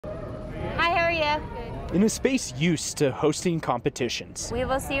you? In a space used to hosting competitions. We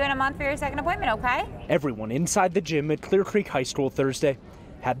will see you in a month for your second appointment, okay? Everyone inside the gym at Clear Creek High School Thursday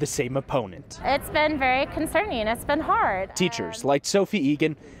had the same opponent. It's been very concerning. It's been hard. Teachers like Sophie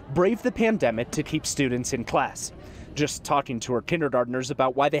Egan braved the pandemic to keep students in class. Just talking to her kindergartners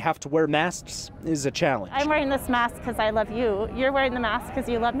about why they have to wear masks is a challenge. I'm wearing this mask because I love you. You're wearing the mask because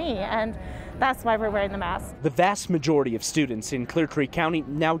you love me, and that's why we're wearing the mask. The vast majority of students in Clear Creek County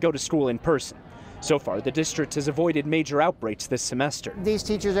now go to school in person. So far, the district has avoided major outbreaks this semester. These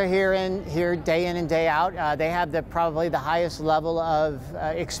teachers are here day in and day out. They have probably the highest level of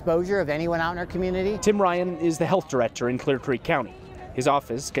exposure of anyone out in our community. Tim Ryan is the health director in Clear Creek County. His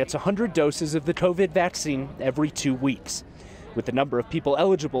office gets 100 doses of the COVID vaccine every 2 weeks. With the number of people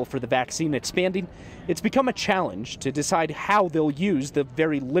eligible for the vaccine expanding, it's become a challenge to decide how they'll use the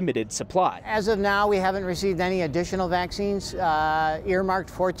very limited supply. As of now, we haven't received any additional vaccines earmarked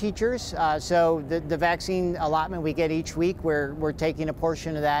for teachers. So the vaccine allotment we get each week, we're taking a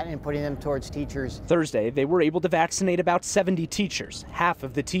portion of that and putting them towards teachers. Thursday, they were able to vaccinate about 70 teachers, half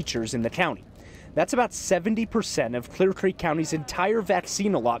of the teachers in the county. That's about 70% of Clear Creek County's entire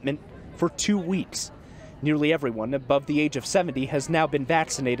vaccine allotment for 2 weeks. Nearly everyone above the age of 70 has now been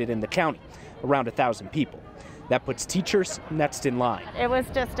vaccinated in the county, around 1,000 people. That puts teachers next in line. It was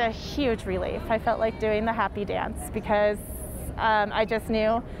just a huge relief. I felt like doing the happy dance because I just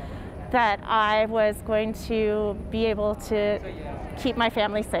knew that I was going to be able to keep my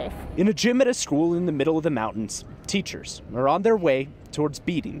family safe. In a gym at a school in the middle of the mountains, teachers are on their way towards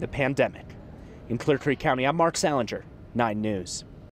beating the pandemic. In Clear Creek County, I'm Mark Salinger, 9 News.